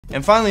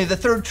And finally, the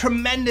third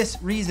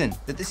tremendous reason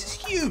that this is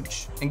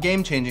huge and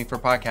game-changing for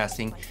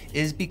podcasting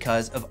is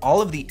because of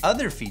all of the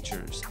other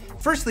features.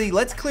 Firstly,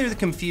 let's clear the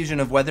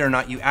confusion of whether or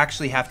not you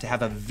actually have to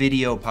have a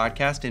video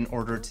podcast in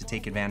order to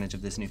take advantage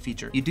of this new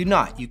feature. You do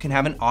not. You can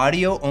have an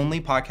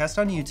audio-only podcast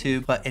on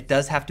YouTube, but it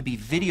does have to be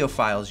video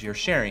files you're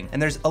sharing.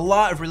 And there's a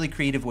lot of really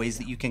creative ways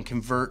that you can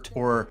convert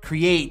or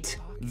create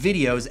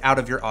videos out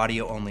of your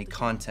audio-only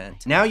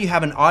content. Now you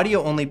have an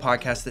audio-only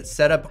podcast that's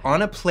set up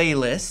on a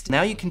playlist.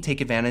 Now you can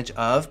take advantage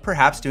of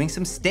perhaps doing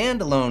some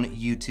standalone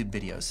YouTube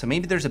videos. So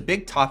maybe there's a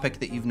big topic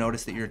that you've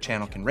noticed that your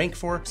channel can rank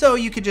for. So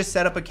you could just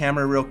set up a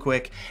camera real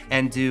quick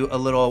and do a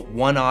little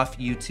one-off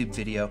YouTube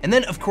video. And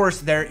then of course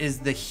there is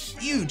the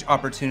huge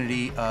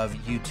opportunity of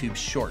YouTube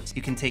Shorts.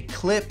 You can take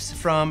clips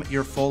from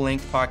your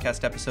full-length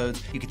podcast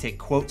episodes. You can take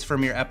quotes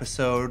from your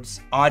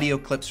episodes, audio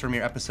clips from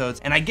your episodes.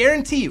 And I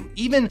guarantee you,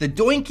 even the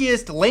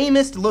doinkiest,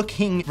 lamest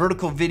looking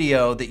vertical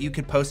video that you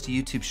could post to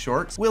YouTube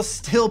Shorts will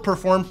still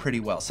perform pretty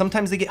well.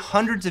 Sometimes they get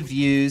hundreds of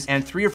views and 3 or